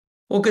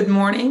Well, good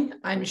morning.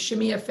 I'm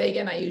Shemia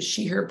Fagan. I use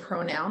she, her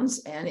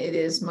pronouns, and it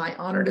is my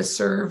honor to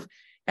serve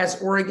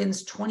as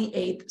Oregon's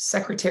 28th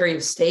Secretary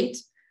of State.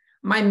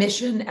 My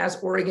mission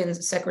as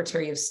Oregon's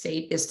Secretary of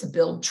State is to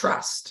build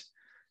trust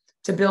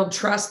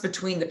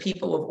between the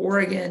people of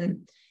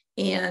Oregon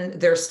and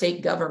their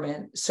state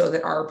government so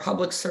that our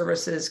public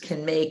services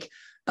can make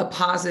a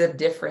positive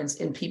difference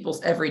in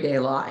people's everyday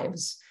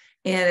lives.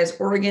 And as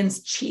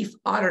Oregon's chief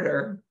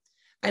auditor,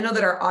 I know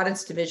that our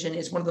audits division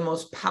is one of the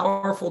most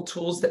powerful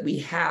tools that we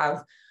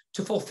have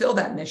to fulfill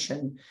that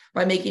mission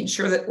by making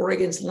sure that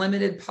Oregon's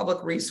limited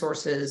public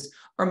resources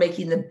are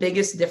making the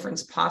biggest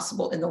difference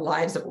possible in the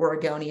lives of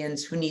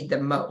Oregonians who need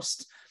them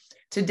most.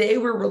 Today,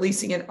 we're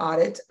releasing an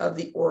audit of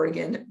the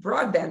Oregon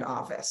Broadband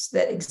Office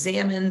that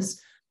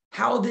examines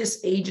how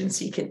this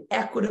agency can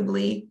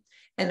equitably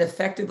and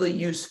effectively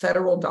use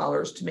federal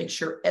dollars to make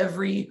sure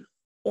every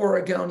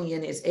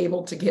Oregonian is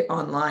able to get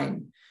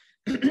online.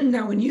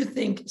 Now, when you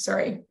think,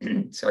 sorry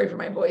for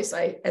my voice,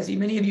 as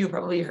many of you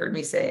probably heard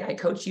me say, I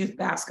coach youth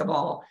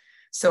basketball.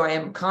 So I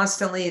am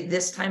constantly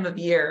this time of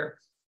year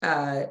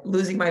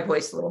losing my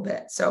voice a little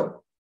bit.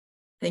 So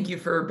thank you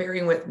for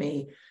bearing with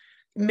me.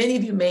 Many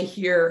of you may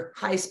hear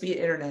high-speed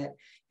internet,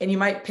 and you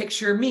might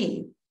picture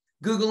me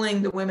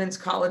Googling the women's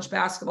college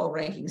basketball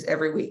rankings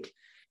every week.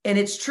 And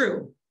it's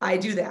true, I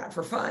do that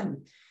for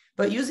fun.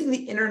 But using the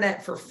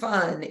internet for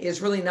fun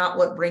is really not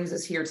what brings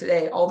us here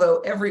today, although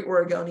every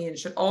Oregonian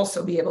should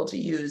also be able to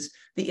use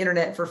the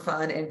internet for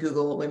fun and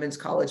Google women's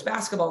college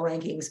basketball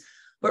rankings.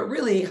 But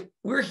really,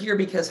 we're here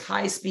because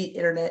high-speed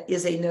internet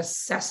is a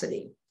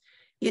necessity.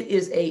 It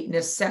is a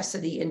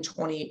necessity in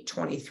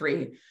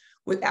 2023.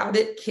 Without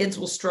it, kids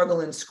will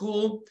struggle in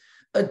school,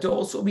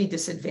 adults will be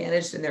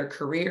disadvantaged in their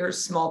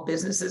careers, small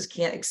businesses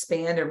can't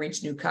expand and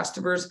reach new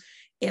customers,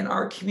 and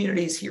our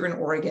communities here in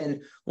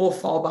Oregon will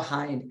fall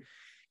behind.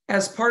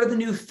 As part of the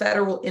new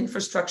federal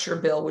infrastructure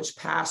bill, which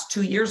passed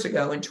 2 years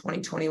ago in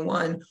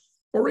 2021,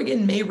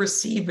 Oregon may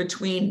receive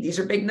these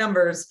are big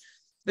numbers,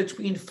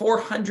 between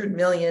 $400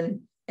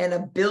 million and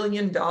 $1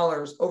 billion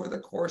over the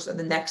course of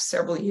the next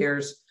several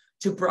years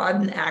to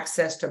broaden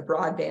access to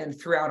broadband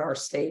throughout our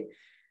state.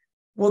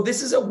 Well,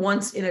 this is a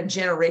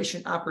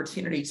once-in-a-generation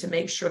opportunity to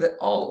make sure that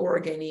all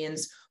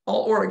Oregonians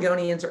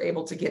are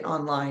able to get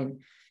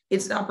online.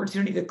 It's an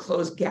opportunity to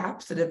close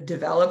gaps that have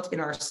developed in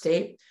our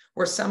state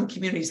where some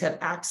communities have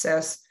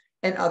access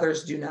and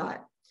others do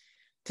not.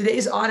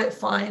 Today's audit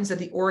finds that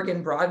the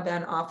Oregon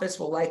Broadband Office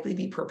will likely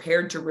be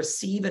prepared to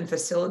receive and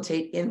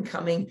facilitate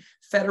incoming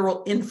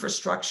federal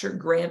infrastructure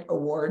grant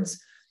awards,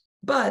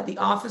 but the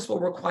office will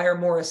require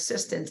more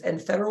assistance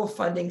and federal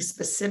funding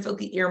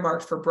specifically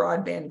earmarked for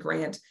broadband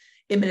grant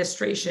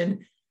administration.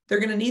 They're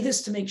going to need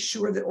this to make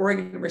sure that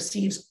Oregon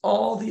receives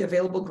all the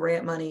available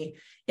grant money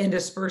and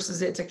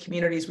disperses it to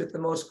communities with the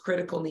most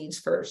critical needs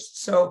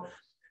first. So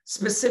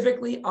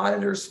specifically,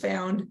 auditors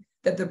found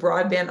that the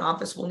Broadband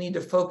Office will need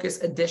to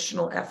focus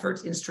additional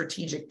efforts in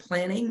strategic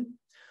planning,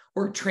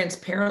 work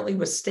transparently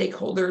with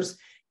stakeholders,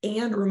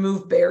 and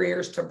remove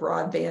barriers to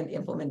broadband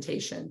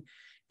implementation.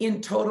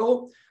 In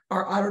total,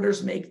 our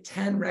auditors make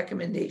 10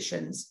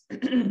 recommendations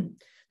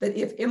that,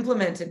 if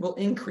implemented, will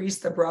increase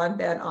the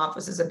Broadband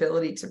Office's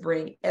ability to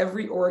bring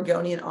every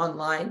Oregonian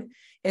online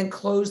and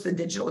close the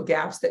digital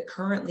gaps that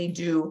currently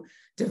do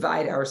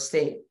divide our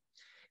state.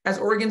 As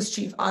Oregon's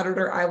chief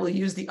auditor, I will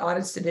use the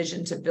audits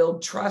division to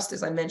build trust,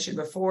 as I mentioned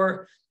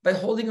before, by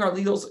holding our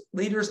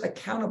leaders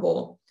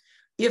accountable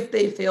if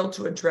they fail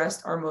to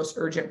address our most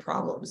urgent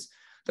problems.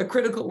 The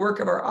critical work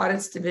of our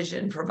audits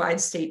division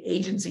provides state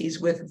agencies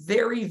with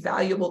very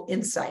valuable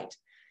insight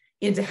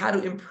into how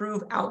to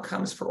improve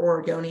outcomes for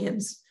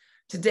Oregonians.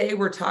 Today,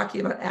 we're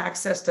talking about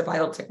access to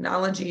vital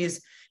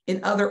technologies.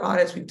 In other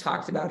audits, we've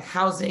talked about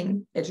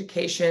housing,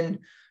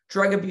 education,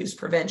 drug abuse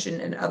prevention,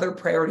 and other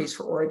priorities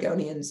for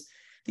Oregonians.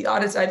 The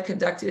audits I've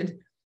conducted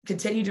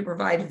continue to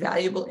provide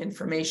valuable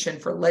information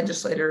for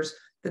legislators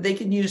that they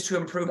can use to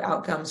improve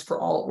outcomes for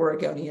all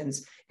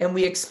Oregonians, and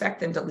we expect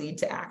them to lead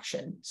to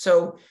action.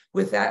 So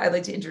with that, I'd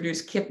like to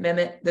introduce Kip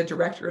Memmott, the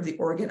director of the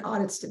Oregon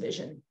Audits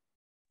Division.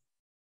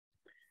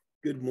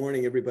 Good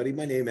morning, everybody.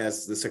 My name,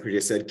 as the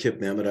Secretary said, Kip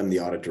Memmott. I'm the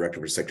Audit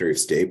Director for Secretary of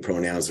State.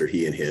 Pronouns are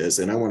he and his.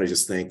 And I want to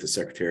just thank the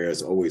Secretary,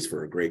 as always,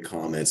 for great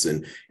comments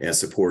and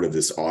support of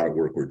this audit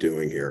work we're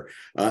doing here.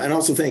 And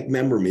also thank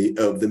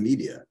of the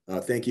media.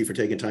 Thank you for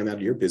taking time out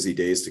of your busy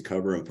days to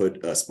cover and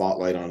put a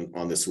spotlight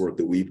on this work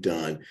that we've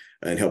done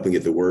and helping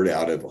get the word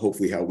out of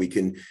hopefully how we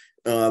can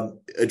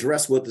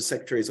address what the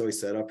Secretary has always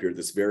set up here,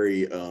 this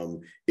very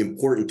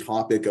important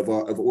topic of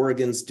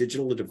Oregon's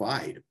digital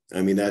divide.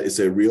 I mean, that is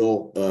a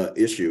real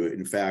issue.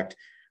 In fact,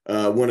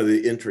 one of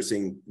the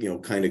interesting,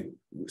 kind of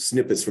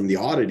snippets from the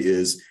audit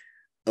is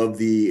of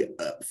the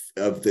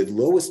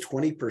lowest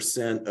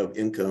 20% of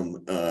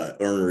income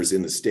earners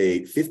in the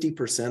state,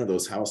 50% of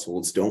those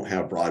households don't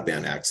have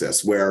broadband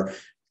access, where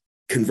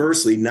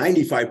Conversely,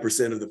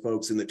 95% of the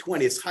folks in the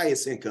 20th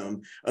highest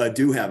income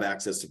do have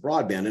access to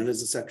broadband. And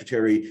as the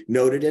secretary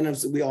noted, and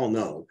as we all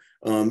know,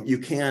 you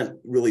can't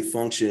really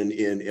function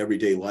in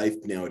everyday life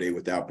nowadays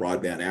without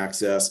broadband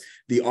access.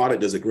 The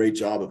audit does a great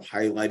job of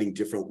highlighting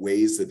different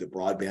ways that the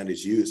broadband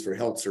is used for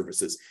health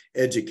services,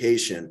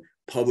 education,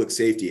 public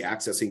safety,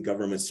 accessing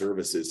government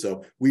services.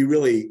 So we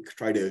really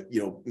try to,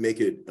 make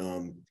it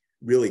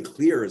really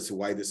clear as to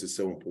why this is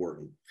so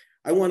important.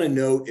 I want to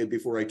note, and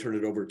before I turn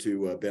it over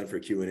to Ben for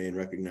Q&A and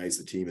recognize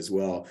the team as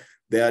well,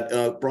 that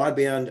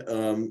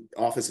Broadband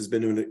Office has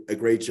been doing a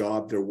great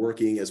job. They're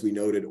working, as we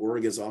noted.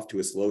 Oregon's off to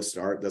a slow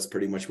start. That's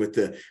pretty much what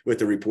the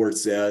report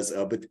says.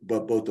 But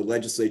both the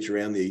legislature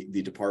and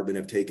the department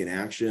have taken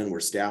action. We're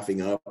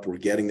staffing up. We're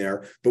getting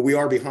there, but we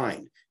are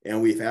behind. And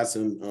we've had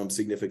some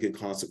significant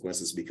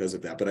consequences because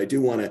of that. But I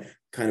do want to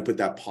kind of put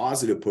that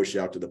positive push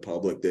out to the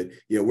public that,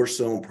 we're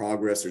showing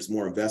progress. There's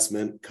more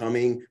investment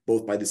coming,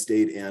 both by the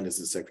state and, as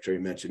the secretary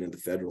mentioned, in the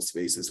federal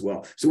space as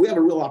well. So we have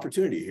a real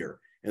opportunity here.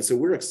 And so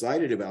we're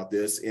excited about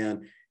this.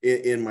 And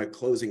in my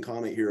closing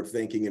comment here of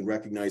thanking and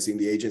recognizing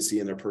the agency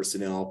and their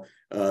personnel,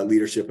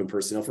 leadership and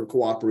personnel for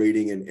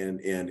cooperating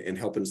and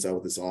helping us out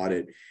with this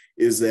audit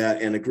is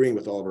that, and agreeing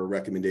with all of our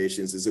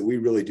recommendations, is that we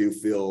really do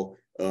feel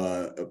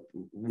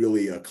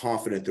really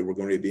confident that we're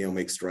going to be able to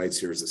make strides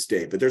here as a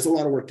state. But there's a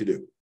lot of work to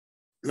do.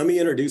 Let me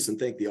introduce and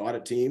thank the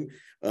audit team.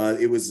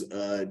 It was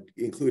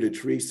included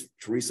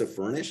Teresa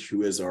Furnish,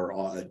 who is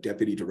our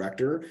deputy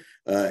director,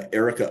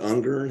 Erica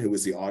Ungern, who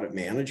was the audit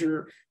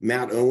manager,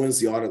 Matt Owens,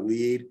 the audit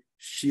lead,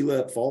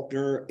 Sheila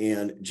Faulkner,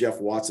 and Jeff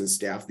Watson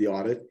staffed the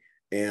audit.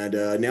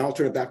 And now I'll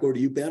turn it back over to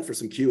you, Ben, for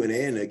some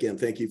Q&A. And again,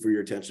 thank you for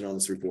your attention on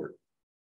this report.